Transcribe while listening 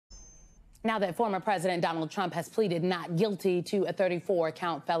Now that former President Donald Trump has pleaded not guilty to a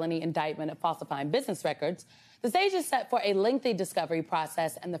 34-count felony indictment of falsifying business records, the stage is set for a lengthy discovery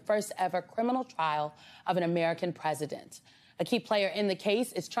process and the first ever criminal trial of an American president. A key player in the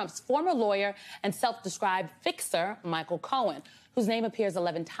case is Trump's former lawyer and self-described fixer, Michael Cohen, whose name appears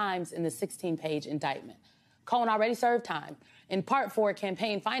 11 times in the 16-page indictment. Cohen already served time, in part for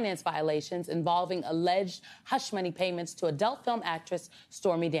campaign finance violations involving alleged hush money payments to adult film actress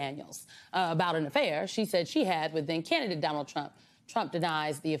Stormy Daniels about an affair she said she had with then-candidate Donald Trump. Trump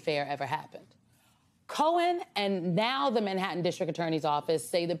denies the affair ever happened. Cohen and now the Manhattan District Attorney's Office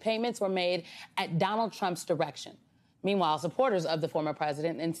say the payments were made at Donald Trump's direction. Meanwhile, supporters of the former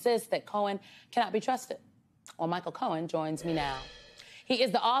president insist that Cohen cannot be trusted. Well, Michael Cohen joins me now. He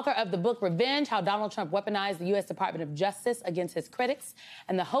is the author of the book Revenge, How Donald Trump Weaponized the U.S. Department of Justice Against His Critics,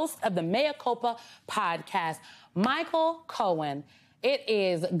 and the host of the Mea Culpa podcast. Michael Cohen, it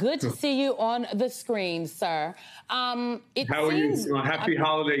is good to see you on the screen, sir. How are you? Happy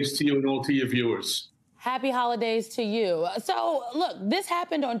holidays to you and all to your viewers. Happy holidays to you. So, look, this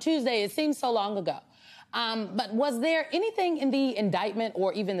happened on Tuesday. It seems so long ago. But was there anything in the indictment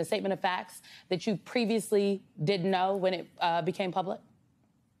or even the statement of facts that you previously didn't know when it became public?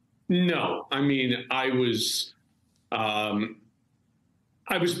 No, I mean, I was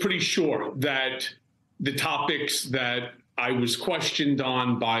pretty sure that the topics that I was questioned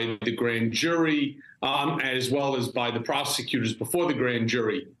on by the grand jury, as well as by the prosecutors before the grand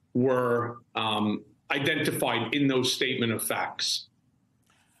jury, were identified in those statement of facts.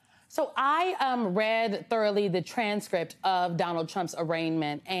 So I read thoroughly the transcript of Donald Trump's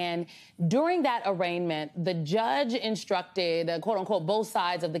arraignment. And during that arraignment, the judge instructed, quote unquote, both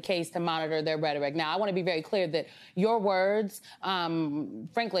sides of the case to monitor their rhetoric. Now, I want to be very clear that your words,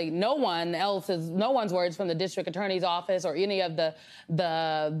 frankly, no one's words from the district attorney's office or any of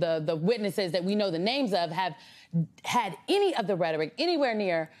the witnesses that we know the names of have had any of the rhetoric anywhere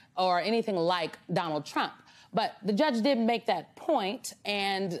near or anything like Donald Trump. But the judge did make that point,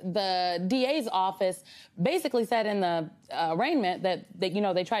 and the DA's office basically said in the arraignment that they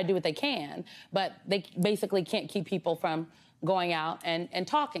try to do what they can, but they basically can't keep people from going out and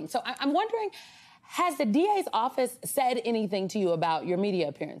talking. So I'm wondering, has the DA's office said anything to you about your media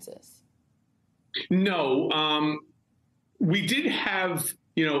appearances? No. We did have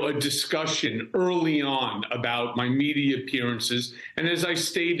a discussion early on about my media appearances, and as I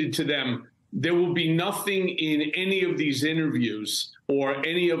stated to them, there will be nothing in any of these interviews or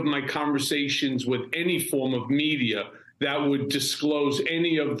any of my conversations with any form of media that would disclose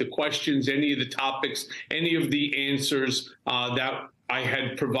any of the questions, any of the topics, any of the answers that I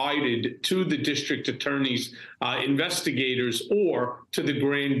had provided to the district attorneys, investigators, or to the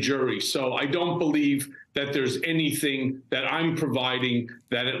grand jury. So I don't believe that there's anything that I'm providing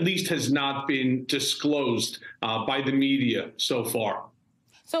that at least has not been disclosed by the media so far.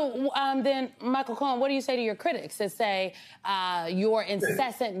 So then, Michael Cohen, what do you say to your critics that say your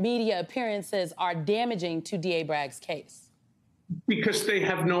incessant media appearances are damaging to D.A. Bragg's case? Because they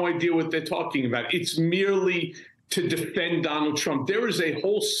have no idea what they're talking about. It's merely to defend Donald Trump. There is a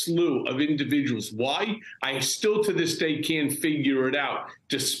whole slew of individuals. Why? I still to this day can't figure it out,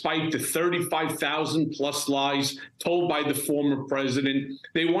 despite the 35,000 plus lies told by the former president.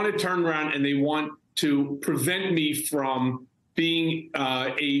 They want to turn around and they want to prevent me from being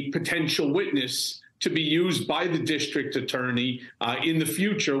a potential witness to be used by the district attorney in the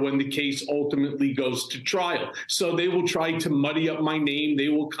future when the case ultimately goes to trial. So they will try to muddy up my name. They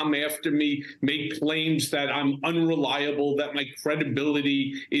will come after me, make claims that I'm unreliable, that my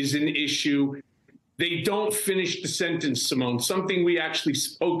credibility is an issue. They don't finish the sentence, Symone, something we actually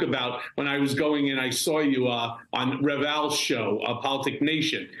spoke about when I was going and I saw you on ReidOut's show, Politic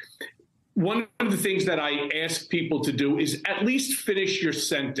Nation. One of the things that I ask people to do is at least finish your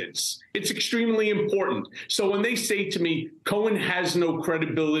sentence. It's extremely important. So when they say to me, Cohen has no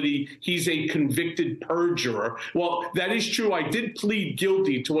credibility, he's a convicted perjurer, well, that is true. I did plead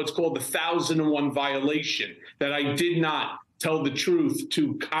guilty to what's called the 1001 violation, that I did not tell the truth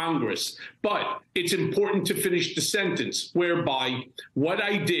to Congress. But it's important to finish the sentence, whereby what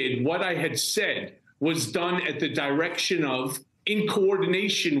I did, what I had said, was done at the direction of, in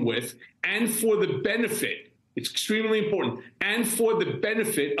coordination with, and for the benefit, it's extremely important, and for the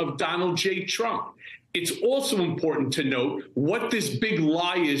benefit of Donald J. Trump. It's also important to note what this big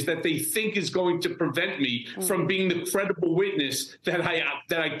lie is that they think is going to prevent me from being the credible witness that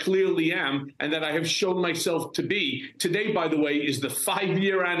I clearly am and that I have shown myself to be. Today, by the way, is the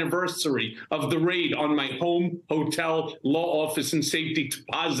 5-year anniversary of the raid on my home, hotel, law office, and safety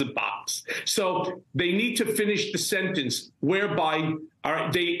deposit box. So they need to finish the sentence whereby All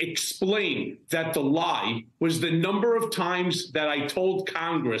right, they explained that the lie was the number of times that I told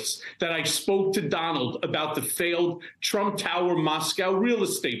Congress that I spoke to Donald about the failed Trump Tower Moscow real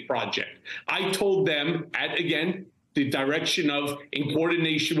estate project. I told them, again, the direction of in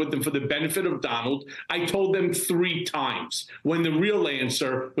coordination with them for the benefit of Donald, I told them 3 times, when the real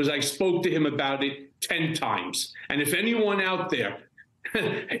answer was I spoke to him about it 10 times. And if anyone out there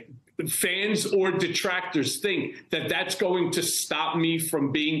fans or detractors think that that's going to stop me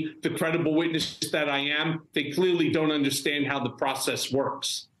from being the credible witness that I am, they clearly don't understand how the process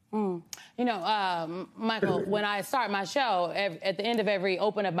works. You know, Michael, when I start my show, at the end of every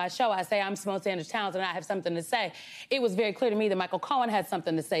open of my show, I say, I'm Symone Sanders-Townsend, and I have something to say. It was very clear to me that Michael Cohen had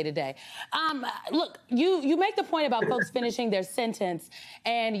something to say today. Look, you make the point about folks finishing their sentence,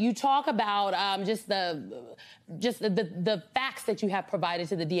 and you talk about just the facts that you have provided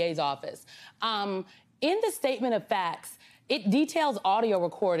to the DA's office. In the statement of facts, it details audio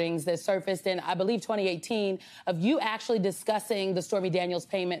recordings that surfaced in, I believe, 2018 of you actually discussing the Stormy Daniels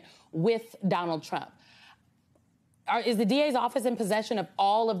payment with Donald Trump. Is the DA's office in possession of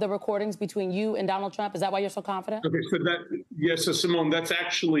all of the recordings between you and Donald Trump? Is that why you're so confident? Okay, so yes, so Symone, that's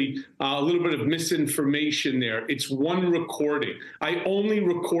actually a little bit of misinformation there. It's one recording. I only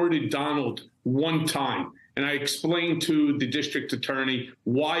recorded Donald one time. And I explained to the district attorney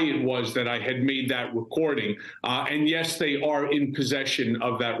why it was that I had made that recording. And yes, they are in possession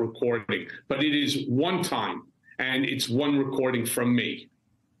of that recording, but it is one time, and it's one recording from me.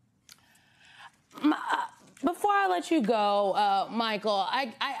 Before I let you go, Michael, I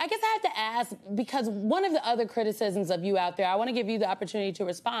guess I have to ask, because one of the other criticisms of you out there, I want to give you the opportunity to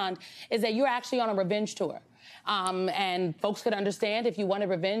respond, is that you're actually on a revenge tour. And folks could understand if you wanted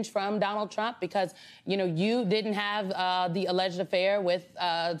revenge from Donald Trump because, you know, you didn't have the alleged affair with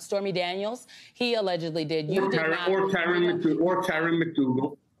Stormy Daniels. He allegedly did. You did not. Or Karen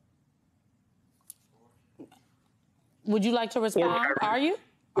McDougal. Would you like to respond? Are you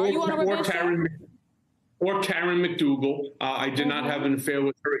on a revenge tour? Or Karen McDougal. I did not have an affair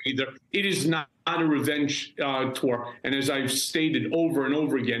with her either. It is not a revenge tour. And as I've stated over and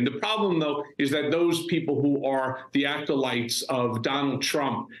over again, the problem, though, is that those people who are the acolytes of Donald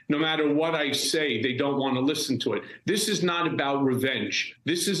Trump, no matter what I say, they don't want to listen to it. This is not about revenge.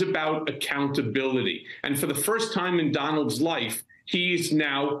 This is about accountability. And for the first time in Donald's life, he's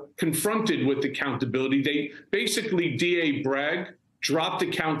now confronted with accountability. They basically, D.A. Bragg dropped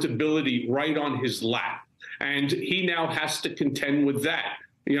accountability right on his lap. And he now has to contend with that.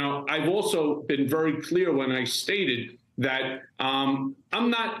 You know, I've also been very clear when I stated that I'm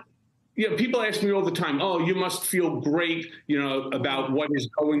not, you know, people ask me all the time, oh, you must feel great, you know, about what is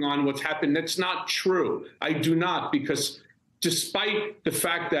going on, what's happened. That's not true. I do not, because despite the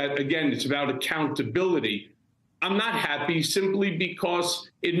fact that, again, it's about accountability, I'm not happy simply because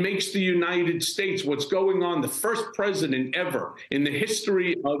it makes the United States, what's going on, the first president ever in the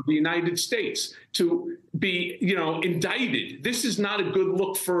history of the United States to be, you know, indicted. This is not a good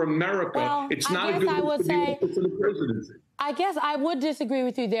look for America. Well, it's not a good look for the presidency. I guess I would disagree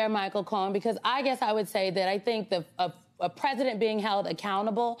with you there, Michael Cohen, because I guess I would say that I think a president being held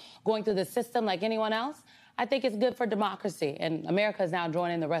accountable, going through the system like anyone else, I think it's good for democracy. And America is now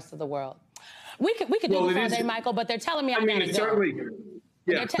joining the rest of the world. We could do this all day, Michael, but they're telling me I gotta go. Certainly,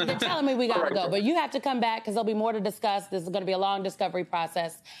 yeah. They're telling me we gotta go, but you have to come back because there'll be more to discuss. This is going to be a long discovery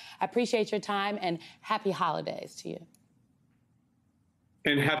process. I appreciate your time and happy holidays to you.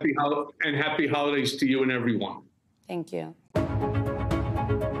 And happy holidays to you and everyone. Thank you.